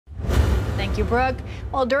Thank you, Brooke.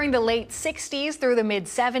 Well, during the late 60s through the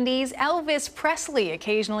mid-70s, Elvis Presley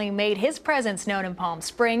occasionally made his presence known in Palm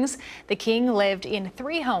Springs. The king lived in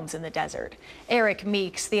 3 homes in the desert. Eric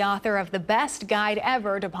Meeks, the author of The Best Guide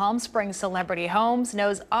Ever to Palm Springs Celebrity Homes,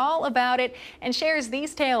 knows all about it and shares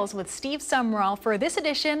these tales with Steve Sumrall for this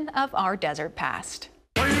edition of Our Desert Past.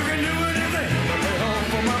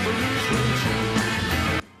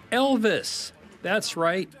 Elvis. That's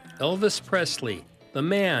right, Elvis Presley, the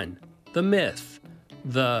man, the myth,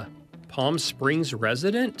 the Palm Springs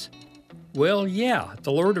resident? Well, yeah,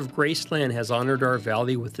 the Lord of Graceland has honored our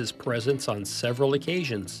valley with his presence on several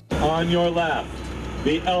occasions. On your left,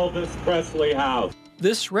 the Elvis Presley house.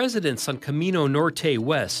 This residence on Camino Norte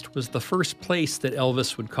West was the first place that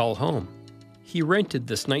Elvis would call home. He rented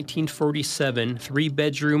this 1947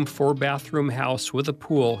 3-bedroom, 4-bathroom house with a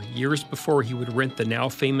pool years before he would rent the now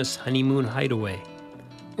famous Honeymoon Hideaway.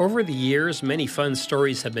 Over the years, many fun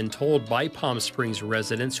stories have been told by Palm Springs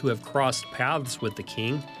residents who have crossed paths with the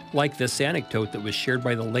king, like this anecdote that was shared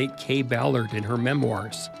by the late Kay Ballard in her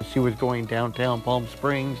memoirs. She was going downtown Palm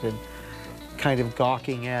Springs and kind of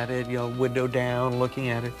gawking at it, you know, window down, looking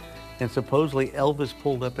at it. And supposedly Elvis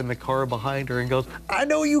pulled up in the car behind her and goes, "I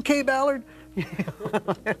know you, Kay Ballard."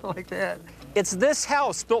 Like that. It's this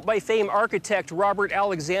house built by famed architect Robert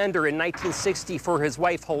Alexander in 1960 for his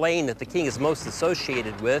wife Helene that the king is most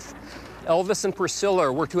associated with. Elvis and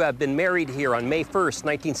Priscilla were to have been married here on May 1st,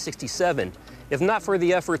 1967, if not for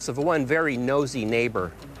the efforts of one very nosy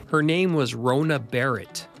neighbor. Her name was Rona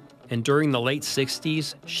Barrett, and during the late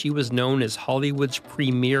 60s, she was known as Hollywood's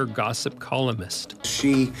premier gossip columnist.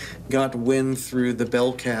 She got wind through the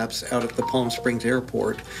bell caps out at the Palm Springs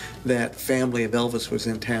airport that family of Elvis was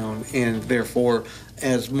in town, and therefore,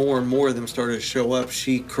 as more and more of them started to show up,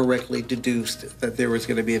 she correctly deduced that there was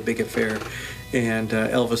going to be a big affair. And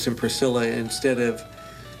Elvis and Priscilla, instead of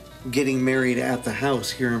getting married at the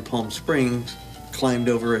house here in Palm Springs, climbed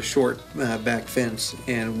over a short back fence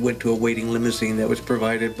and went to a waiting limousine that was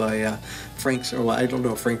provided by Frank's, or well, I don't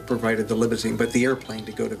know if Frank provided the limousine, but the airplane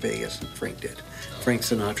to go to Vegas, Frank did. Frank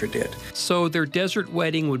Sinatra did. So their desert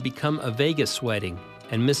wedding would become a Vegas wedding,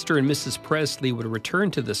 and Mr. and Mrs. Presley would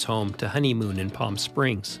return to this home to honeymoon in Palm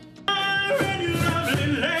Springs.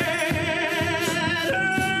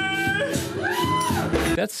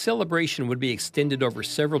 That celebration would be extended over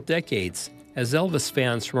several decades, as Elvis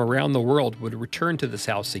fans from around the world would return to this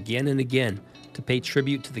house again and again to pay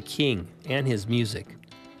tribute to the king and his music.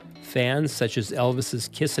 Fans such as Elvis's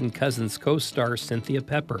Kissin' Cousins co-star Cynthia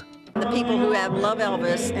Pepper. The people who love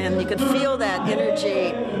Elvis, and you can feel that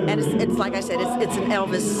energy, and it's like I said, it's an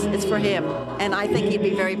Elvis, it's for him, and I think he'd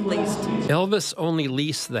be very pleased. Elvis only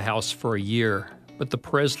leased the house for a year, but the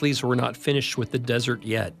Presleys were not finished with the desert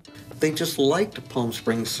yet. They just liked Palm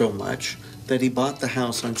Springs so much that he bought the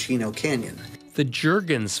house on Chino Canyon. The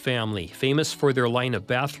Juergens family, famous for their line of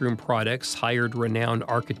bathroom products, hired renowned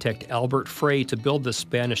architect Albert Frey to build the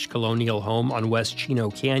Spanish colonial home on West Chino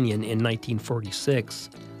Canyon in 1946.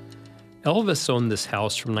 Elvis owned this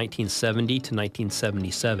house from 1970 to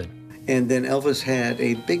 1977. And then Elvis had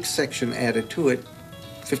a big section added to it,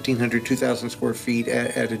 1,500, 2,000 square feet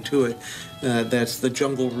added to it. That's the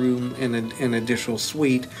jungle room and an additional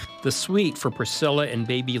suite. The suite for Priscilla and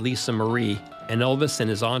baby Lisa Marie, and Elvis and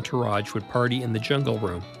his entourage would party in the jungle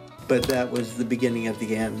room. But that was the beginning of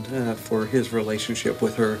the end for his relationship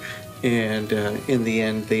with her. And in the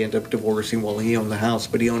end, they ended up divorcing while he owned the house,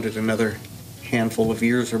 but he owned it another handful of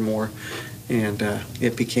years or more. And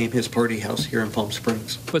it became his party house here in Palm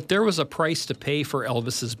Springs. But there was a price to pay for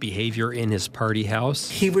Elvis's behavior in his party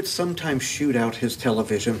house. He would sometimes shoot out his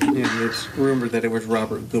television, and it's rumored that it was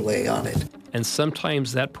Robert Goulet on it. And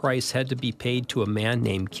sometimes that price had to be paid to a man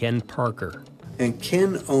named Ken Parker. And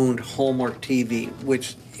Ken owned Hallmark TV,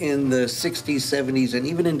 which in the 60s, 70s, and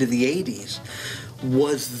even into the 80s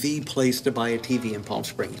was the place to buy a TV in Palm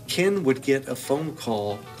Springs. Ken would get a phone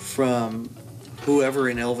call from whoever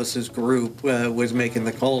in Elvis's group was making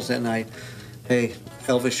the calls that night. "Hey,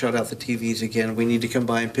 Elvis shut out the TVs again. We need to come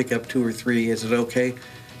by and pick up 2 or 3. Is it okay?"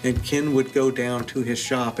 And Ken would go down to his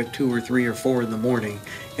shop at 2 or 3 or 4 in the morning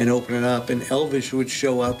and open it up. And Elvis would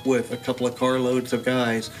show up with a couple of carloads of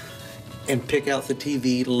guys and pick out the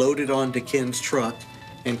TV, load it onto Ken's truck,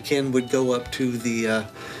 and Ken would go up to the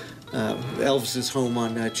Elvis's home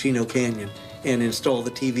on Chino Canyon and install the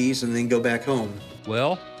TVs and then go back home.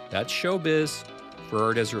 Well, that's showbiz. For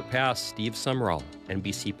Our Desert Past, Steve Sumrall,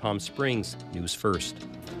 NBC Palm Springs, News First.